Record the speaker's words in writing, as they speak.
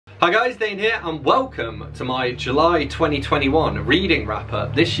Hi guys, Dane here and welcome to my July 2021 reading wrap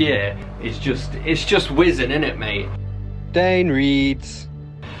up. This year is just whizzing, isn't it, mate? Dane reads.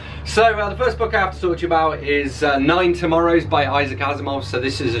 So the first book I have to talk to you about is 9 Tomorrows by Isaac Asimov. So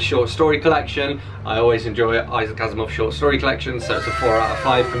this is a short story collection. I always enjoy Isaac Asimov short story collections, so it's a 4 out of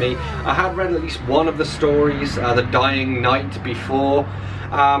 5 for me. I had read at least one of the stories, The Dying Night, before,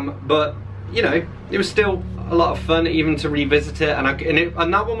 but you know, it was still a lot of fun even to revisit it,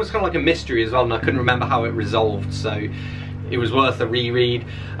 and that one was kind of like a mystery as well, and I couldn't remember how it resolved, so it was worth a reread.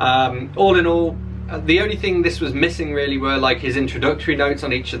 All in all, the only thing this was missing really were like his introductory notes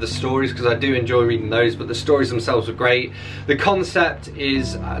on each of the stories, because I do enjoy reading those, but the stories themselves were great. The concept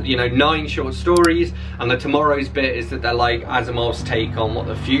is, you know, 9 short stories, and the Tomorrows bit is that they're like Asimov's take on what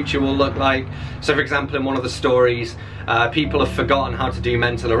the future will look like. So for example, in one of the stories, people have forgotten how to do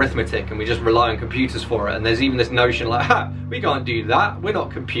mental arithmetic and we just rely on computers for it, and there's even this notion like, ha, we can't do that, we're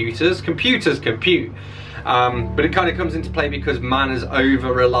not computers, computers compute. But it kind of comes into play because man has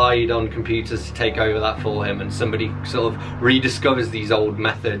over-relied on computers to take over that for him, and somebody sort of rediscovers these old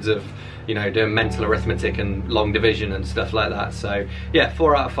methods of, you know, doing mental arithmetic and long division and stuff like that. So yeah,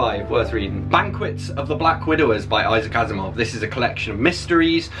 4 out of 5, worth reading. Banquets of the Black Widowers by Isaac Asimov. This is a collection of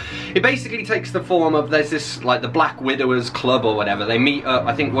mysteries. It basically takes the form of, there's this like the Black Widowers Club or whatever. They meet up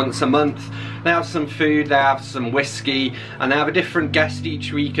I think once a month. They have some food, they have some whiskey, and they have a different guest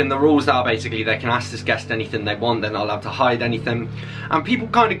each week, and the rules are basically they can ask this guest anything they want, they're not allowed to hide anything, and people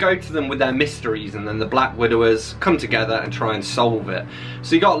kind of go to them with their mysteries, and then the Black Widowers come together and try and solve it.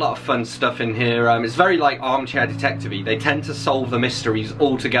 So you got a lot of fun stuff in here. It's very like armchair detective-y. They tend to solve the mysteries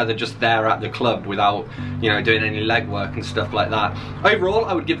all together just there at the club without, you know, doing any legwork and stuff like that. Overall,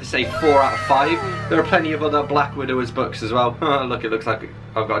 I would give this a 4 out of 5. There are plenty of other Black Widowers books as well. Look, it looks like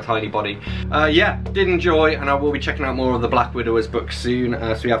I've got a tiny body. Yeah, did enjoy, and I will be checking out more of the Black Widowers books soon.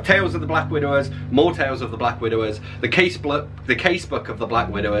 So we have Tales of the Black Widowers, more Tales of the Black Widowers, the case book of the Black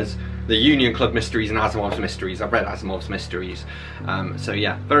Widowers, the Union Club Mysteries, and Asimov's Mysteries. I've read Asimov's Mysteries. So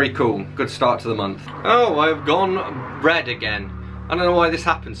yeah, very cool. Good start to the month. Oh, I've gone red again. I don't know why this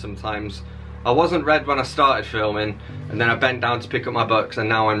happens sometimes. I wasn't red when I started filming, and then I bent down to pick up my books, and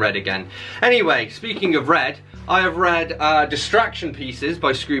now I'm red again. Anyway, speaking of red, I have read Distraction Pieces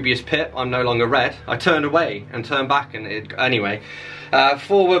by Scroobius Pip. I'm no longer red. I turned away and turned back, and anyway.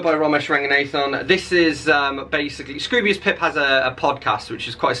 Forward by Ramesh Ranganathan. This is basically, Scroobius Pip has a podcast which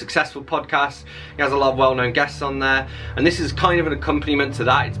is quite a successful podcast. He has a lot of well-known guests on there, and this is kind of an accompaniment to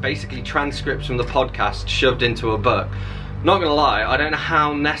that. It's basically transcripts from the podcast shoved into a book. Not gonna lie, I don't know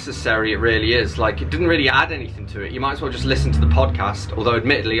how necessary it really is. Like, it didn't really add anything to it. You might as well just listen to the podcast, although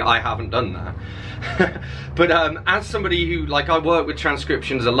admittedly I haven't done that. But as somebody who, like, I work with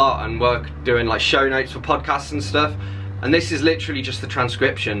transcriptions a lot and work doing like show notes for podcasts and stuff, and this is literally just the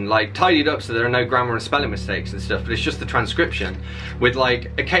transcription, like tidied up so there are no grammar and spelling mistakes and stuff, but it's just the transcription with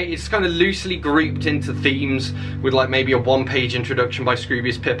like, okay, it's kind of loosely grouped into themes with like maybe a 1-page introduction by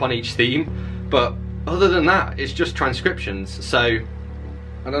Scroobius Pip on each theme, but other than that, it's just transcriptions. So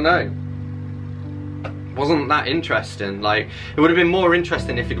I don't know, wasn't that interesting. Like, it would have been more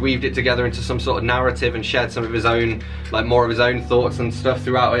interesting if he'd weaved it together into some sort of narrative and shared some of his own, like more of his own thoughts and stuff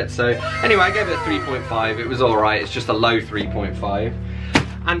throughout it. So anyway, I gave it a 3.5. It was alright. It's just a low 3.5.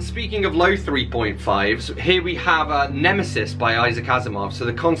 And speaking of low 3.5s, here we have Nemesis by Isaac Asimov. So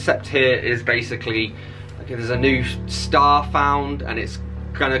the concept here is basically, okay, there's a new star found, and it's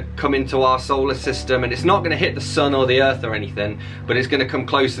gonna come into our solar system, and it's not gonna hit the sun or the earth or anything, but it's gonna come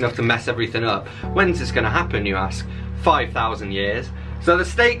close enough to mess everything up. When's this gonna happen, you ask? 5,000 years. So the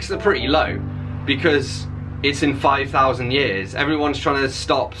stakes are pretty low because it's in 5,000 years. Everyone's trying to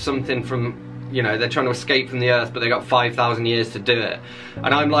stop something from, you know, they're trying to escape from the earth, but they got 5,000 years to do it.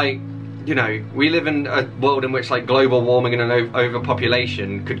 And I'm like, you know, we live in a world in which like global warming and an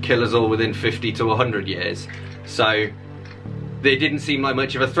overpopulation could kill us all within 50 to 100 years. So they didn't seem like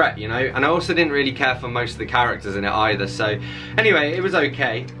much of a threat, you know, and I also didn't really care for most of the characters in it either. So anyway, it was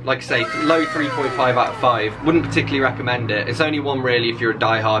okay. Like I say, low 3.5 out of 5. Wouldn't particularly recommend it. It's only one really if you're a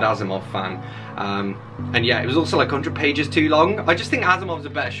die-hard Asimov fan. And yeah, it was also like 100 pages too long. I just think Asimov's a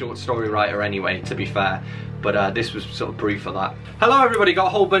better short story writer anyway, to be fair. But this was sort of proof of that. Hello everybody, got a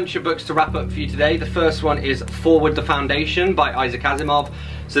whole bunch of books to wrap up for you today. The first one is Forward the Foundation by Isaac Asimov.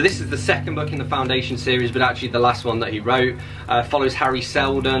 So this is the second book in the Foundation series, but actually the last one that he wrote. Follows Harry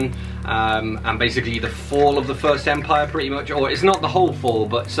Seldon and basically the fall of the First Empire pretty much. Or it's not the whole fall,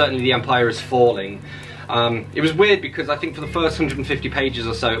 but certainly the Empire is falling. It was weird because I think for the first 150 pages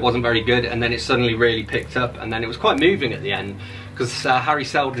or so it wasn't very good, and then it suddenly really picked up, and then it was quite moving at the end because Harry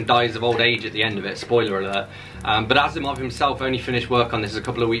Seldon dies of old age at the end of it, spoiler alert. But Asimov himself only finished work on this a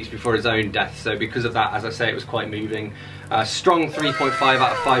couple of weeks before his own death, so because of that, as I say, it was quite moving. Strong 3.5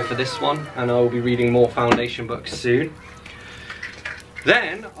 out of 5 for this one, and I will be reading more Foundation books soon.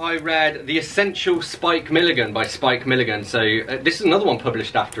 Then I read The Essential Spike Milligan by Spike Milligan. So this is another one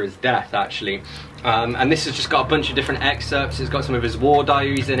published after his death, actually. And this has just got a bunch of different excerpts. It's got some of his war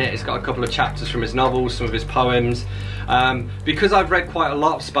diaries in it. It's got a couple of chapters from his novels, some of his poems. Because I've read quite a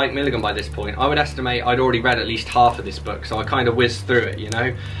lot of Spike Milligan by this point, I would estimate I'd already read at least half of this book, so I kind of whizzed through it, you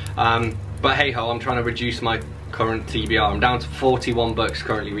know. But hey ho, I'm trying to reduce my current TBR. I'm down to 41 books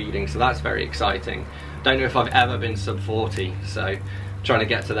currently reading, so that's very exciting. Don't know if I've ever been sub 40, so trying to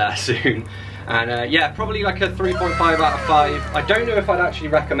get to there soon. And yeah, probably like a 3.5 out of 5. I don't know if I'd actually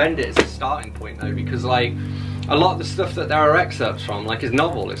recommend it as a starting point though, because like a lot of the stuff that there are excerpts from, like his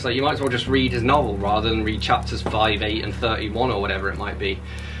novel, it's like you might as well just read his novel rather than read chapters 5, 8 and 31 or whatever it might be.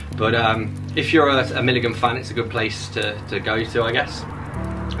 But if you're a Milligan fan, it's a good place to go to, I guess.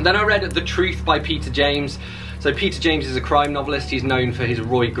 And then I read The Truth by Peter James. So Peter James is a crime novelist. He's known for his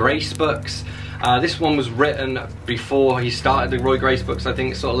Roy Grace books. This one was written before he started the Roy Grace books, I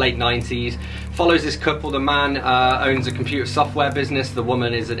think sort of late 90s. Follows this couple. The man owns a computer software business, the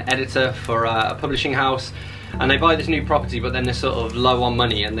woman is an editor for a publishing house, and they buy this new property, but then they're sort of low on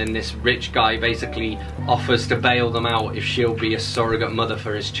money, and then this rich guy basically offers to bail them out if she'll be a surrogate mother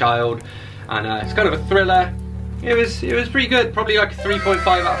for his child. And it's kind of a thriller. It was pretty good, probably like a 3.5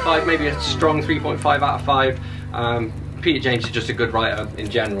 out of 5, maybe a strong 3.5 out of 5. Peter James is just a good writer in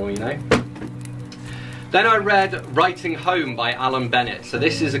general, you know. Then I read Writing Home by Alan Bennett. So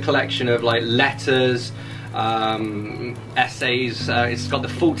this is a collection of like letters, essays. It's got the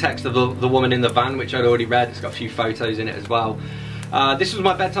full text of the Woman in the Van, which I'd already read. It's got a few photos in it as well. This was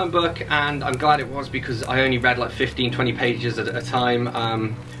my bedtime book, and I'm glad it was, because I only read like 15-20 pages at a time.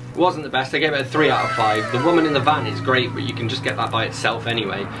 It wasn't the best. I gave it a 3 out of 5. The Woman in the Van is great, but you can just get that by itself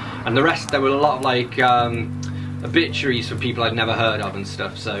anyway. And the rest, there were a lot of like obituaries for people I'd never heard of and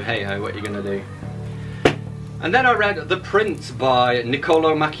stuff. So hey ho, what are you gonna do? And then I read The Prince by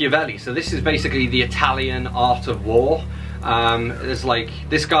Niccolo Machiavelli. So this is basically the Italian art of war. There's like,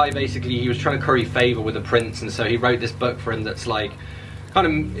 this guy basically, he was trying to curry favour with the prince, and so he wrote this book for him that's like kind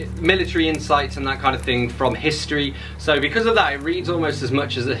of military insights and that kind of thing from history. So because of that, it reads almost as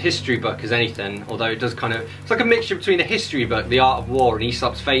much as a history book as anything, although it does kind of, it's like a mixture between a history book, The Art of War, and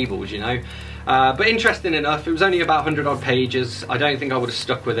Aesop's Fables, you know. But interesting enough, it was only about 100 odd pages. I don't think I would have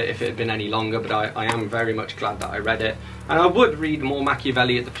stuck with it if it had been any longer, but I am very much glad that I read it. And I would read more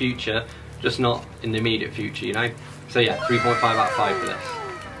Machiavelli in the future, just not in the immediate future, you know. So yeah, 3.5 out of 5 for this.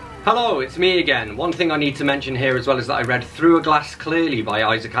 Hello, it's me again. One thing I need to mention here as well is that I read Through a Glass Clearly by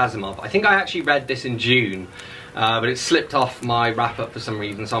Isaac Asimov. I think I actually read this in June, but it slipped off my wrap-up for some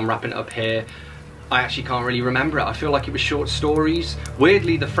reason, so I'm wrapping it up here. I actually can't really remember it. I feel like it was short stories.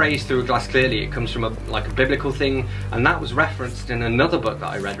 Weirdly, the phrase Through a Glass Clearly, it comes from like a biblical thing, and that was referenced in another book that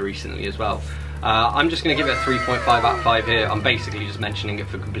I read recently as well. I'm just going to give it a 3.5 out of 5 here. I'm basically just mentioning it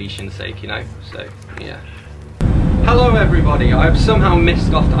for completion's sake, you know, so yeah. Hello everybody, I've somehow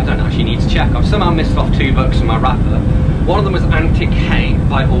missed off, I don't actually need to check, I've somehow missed off 2 books from my wrapper. One of them was Antic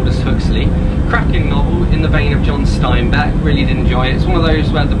by Aldous Huxley. Cracking novel in the vein of John Steinbeck, really did enjoy it. It's one of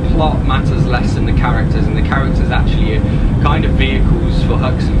those where the plot matters less than the characters, and the characters actually are kind of vehicles for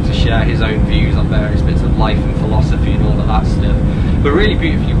Huxley to share his own views on various bits of life and philosophy and all of that stuff. But really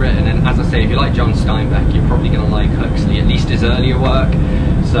beautifully written, and as I say, if you like John Steinbeck, you're probably going to like Huxley, at least his earlier work.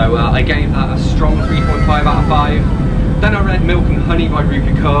 So I gave that a strong 3.5 out of 5. Then I read Milk and Honey by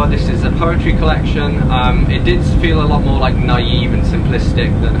Rupi. This is a poetry collection. It did feel a lot more like naive and simplistic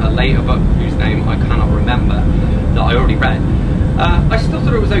than her later book, whose name I cannot remember, that I already read. I still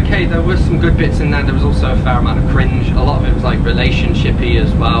thought it was okay. There were some good bits in there. There was also a fair amount of cringe. A lot of it was like relationshipy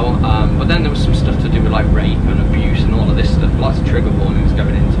as well. But then there was some stuff to do with like rape and abuse and all of this stuff. Lots of trigger warnings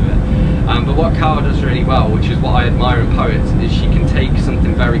going into it. But what Kaur does really well, which is what I admire in poets, is she can take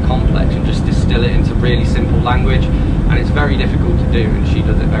something very complex and just distill it into really simple language. And it's very difficult to do, and she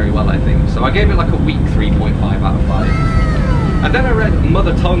does it very well, I think. So I gave it like a weak 3.5 out of 5. And then I read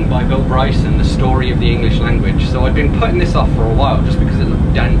Mother Tongue by Bill Bryson, the story of the English language. So I'd been putting this off for a while just because it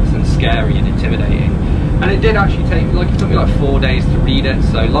looked dense and scary and intimidating. And it did actually take, it took me like 4 days to read it,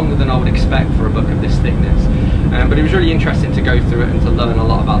 so longer than I would expect for a book of this thickness. But it was really interesting to go through it and to learn a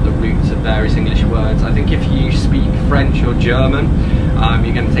lot about the roots of various English words. I think if you speak French or German,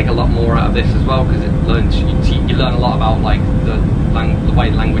 you're going to take a lot more out of this as well, because you learn a lot about like the way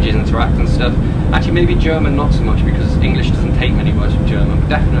languages interact and stuff. Actually, maybe German not so much, because English doesn't take many words from German, but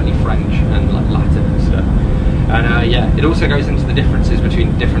definitely French and like Latin and stuff. And yeah, it also goes into the differences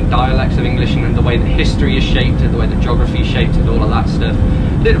between different dialects of English and the way that history is shaped it, the way that geography is shaped it, all of that stuff.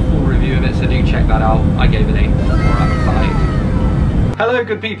 I did a full review of it, so do check that out. I gave it a 4 out of 5. Hello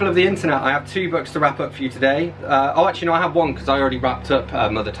good people of the internet, I have 2 books to wrap up for you today. Oh actually no, I have one because I already wrapped up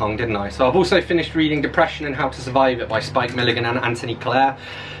Mother Tongue, didn't I? So I've also finished reading Depression and How to Survive It by Spike Milligan and Anthony Clare.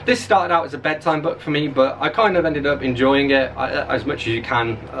 This started out as a bedtime book for me, but I kind of ended up enjoying it as much as you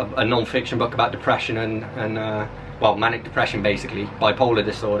can, a non-fiction book about depression and well, manic depression basically, bipolar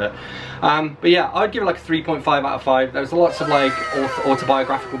disorder. But yeah, I'd give it like a 3.5 out of 5. There's lots of like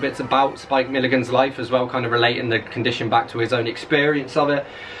autobiographical bits about Spike Milligan's life as well, kind of relating the condition back to his own experience of it.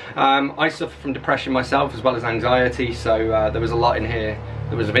 I suffer from depression myself as well as anxiety, so there was a lot in here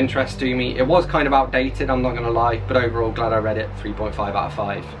that was of interest to me. It was kind of outdated, I'm not going to lie, but overall glad I read it. 3.5 out of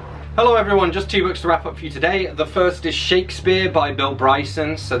 5. Hello everyone, just 2 books to wrap up for you today. The first is Shakespeare by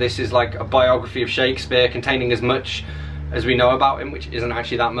Bryson. So this is like a biography of Shakespeare containing as much as we know about him, which isn't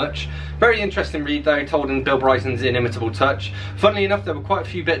actually that much. Very interesting read though, told in Bill Bryson's inimitable touch. Funnily enough, there were quite a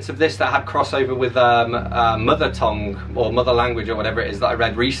few bits of this that had crossover with mother tongue or mother language or whatever it is that I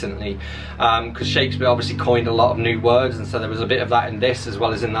read recently, because Shakespeare obviously coined a lot of new words, and so there was a bit of that in this as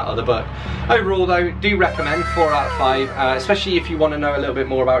well as in that other book. Overall though, do recommend 4 out of 5, especially if you want to know a little bit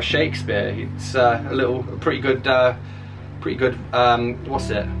more about Shakespeare. It's pretty good what's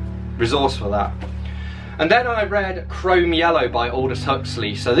it, resource for that. And then I read Chrome Yellow by Aldous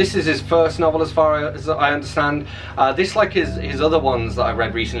Huxley. So this is his first novel as far as I understand. This, like his other ones that I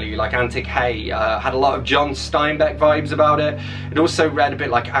read recently, like Antic, had a lot of John Steinbeck vibes about it. It also read a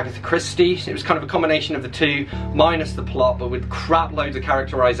bit like Agatha Christie. It was kind of a combination of the two, minus the plot, but with crap loads of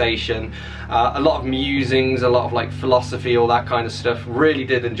characterization, a lot of musings, a lot of like philosophy, all that kind of stuff. Really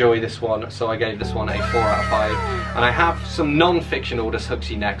did enjoy this one, so I gave this one a 4 out of 5. And I have some non-fiction Aldous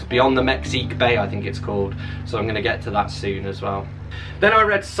Huxley next, Beyond the Mexique Bay I think it's called. So I'm going to get to that soon as well. Then I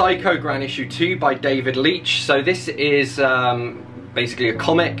read Psycho Gran issue 2 by David Leach. So this is basically a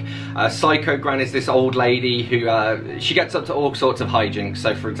comic. Psycho Gran is this old lady who she gets up to all sorts of hijinks.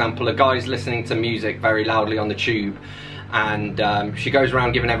 So for example, a guy's listening to music very loudly on the tube, and she goes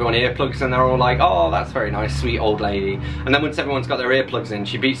around giving everyone earplugs, and they're all like, oh that's very nice, sweet old lady. And then once everyone's got their earplugs in,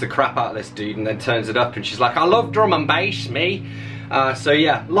 she beats the crap out of this dude and then turns it up, and she's like, I love drum and bass, me. So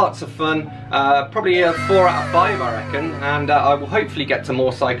yeah, lots of fun. Probably a 4 out of 5 I reckon, and I will hopefully get to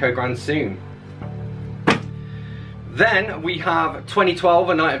more Psycho Gran soon. Then we have 2012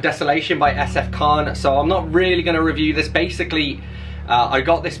 A Night of Desolation by SF Khan. So I'm not really going to review this. Basically I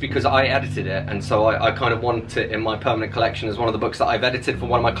got this because I edited it, and so I kind of want it in my permanent collection as one of the books that I've edited for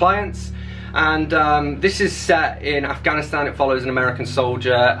one of my clients. And this is set in Afghanistan. It follows an American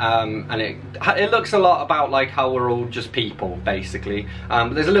soldier, and it looks a lot about like how we're all just people basically,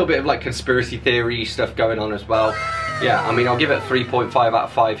 but there's a little bit of like conspiracy theory stuff going on as well. Yeah, I mean I'll give it a 3.5 out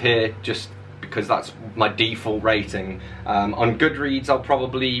of 5 here, just because that's my default rating. On Goodreads I'll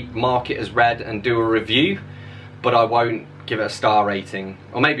probably mark it as read and do a review, but I won't give it a star rating,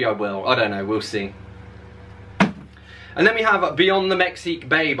 or maybe I will, I don't know, we'll see. And then we have Beyond the Mexique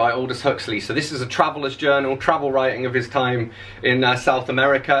Bay by Aldous Huxley. So this is a traveller's journal, travel writing of his time in South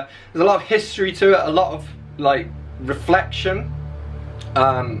America. There's a lot of history to it, a lot of like reflection,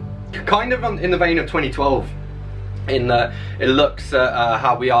 kind of in the vein of 2012, in that it looks at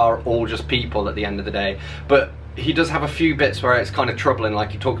how we are all just people at the end of the day. But he does have a few bits where it's kind of troubling,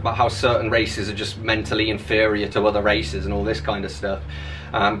 like he talks about how certain races are just mentally inferior to other races and all this kind of stuff.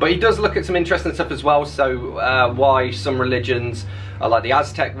 But he does look at some interesting stuff as well, so why some religions are like the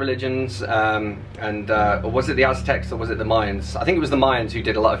Aztec religions, or was it the Aztecs or was it the Mayans? I think it was the Mayans who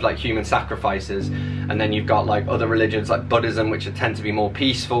did a lot of like human sacrifices, and then you've got like other religions like Buddhism, which tend to be more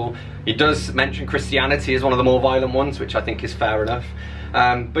peaceful. He does mention Christianity as one of the more violent ones, which I think is fair enough.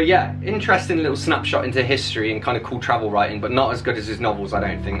 But yeah, interesting little snapshot into history and kind of cool travel writing, but not as good as his novels, I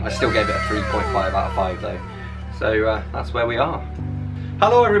don't think. I still gave it a 3.5 out of 5 though. So that's where we are.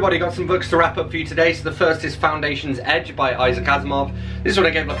 Hello everybody, got some books to wrap up for you today. So the first is Foundation's Edge by Isaac Asimov. This one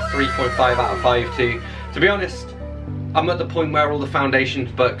I gave like a 3.5 out of 5 to. To be honest, I'm at the point where all the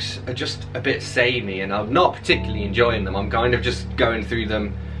Foundation books are just a bit samey and I'm not particularly enjoying them. I'm kind of just going through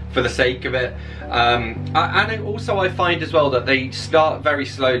them for the sake of it. And also I find as well that they start very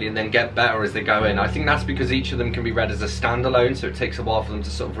slowly and then get better as they go in. I think that's because each of them can be read as a standalone, so it takes a while for them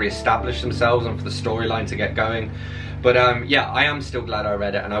to sort of re-establish themselves and for the storyline to get going. But yeah, I am still glad I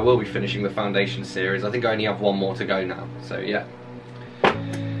read it, and I will be finishing the Foundation series. I think I only have one more to go now, so yeah.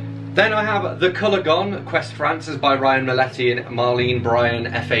 Then I have The Colour Gone, Quest for Answers by Rian, Mileti and Marlene Bryan,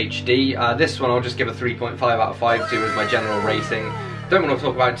 FHD. This one I'll just give a 3.5 out of 5 to as my general rating. don't want to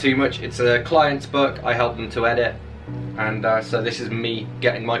talk about it too much. It's a client's book, I help them to edit, and so this is me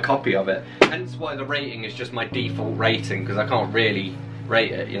getting my copy of it. Hence why the rating is just my default rating, because I can't really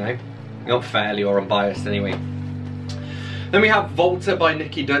rate it, you know, not fairly or unbiased anyway. Then we have Volta by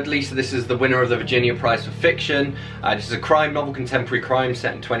Nikki Dudley. So this is the winner of the Virginia Prize for Fiction. This is a crime novel, contemporary crime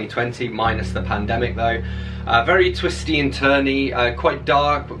set in 2020, minus the pandemic though. Very twisty and turny, quite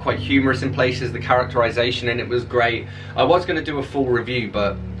dark but quite humorous in places. The characterization in it was great. I was going to do a full review,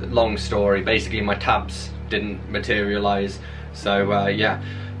 but long story. Basically my tabs didn't materialize, so yeah.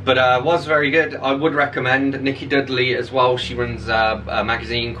 But was very good. I would recommend Nikki Dudley as well. She runs a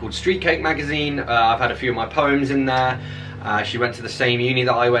magazine called Street Cake Magazine. I've had a few of my poems in there. She went to the same uni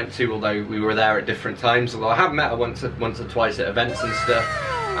that I went to, although we were there at different times. Although I have met her once or twice at events and stuff.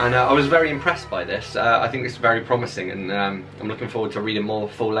 And I was very impressed by this. I think it's very promising, and I'm looking forward to reading more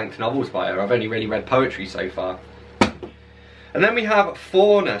full-length novels by her. I've only really read poetry so far. And then we have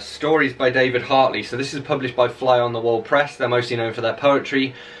Fauna, stories by David Hartley. So this is published by Fly on the Wall Press. They're mostly known for their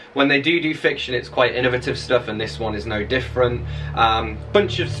poetry. When they do fiction, it's quite innovative stuff, and this one is no different.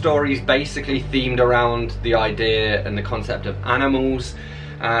 Bunch of stories basically themed around the idea and the concept of animals,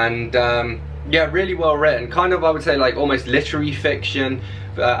 and yeah, really well written. Kind of, I would say, like almost literary fiction.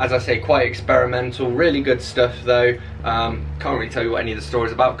 As I say, quite experimental. Really good stuff though. Can't really tell you what any of the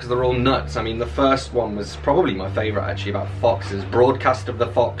stories about because they're all nuts. I mean, the first one was probably my favourite actually, about foxes. Broadcast of the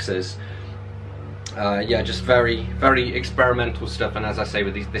Foxes. Yeah, just very, very experimental stuff, and as I say,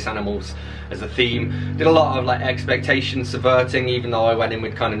 with this animals as a theme, did a lot of like expectation subverting, even though I went in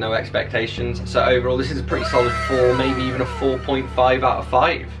with kind of no expectations. So overall, this is a pretty solid 4, maybe even a 4.5 out of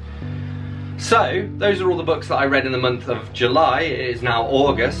 5. So those are all the books that I read in the month of July. It is now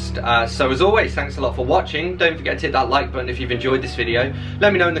August. So as always, thanks a lot for watching. Don't forget to hit that like button if you've enjoyed this video.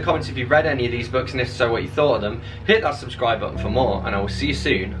 Let me know in the comments if you've read any of these books, and if so, what you thought of them. Hit that subscribe button for more, and I will see you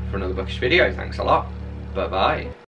soon for another bookish video. Thanks a lot. Bye bye.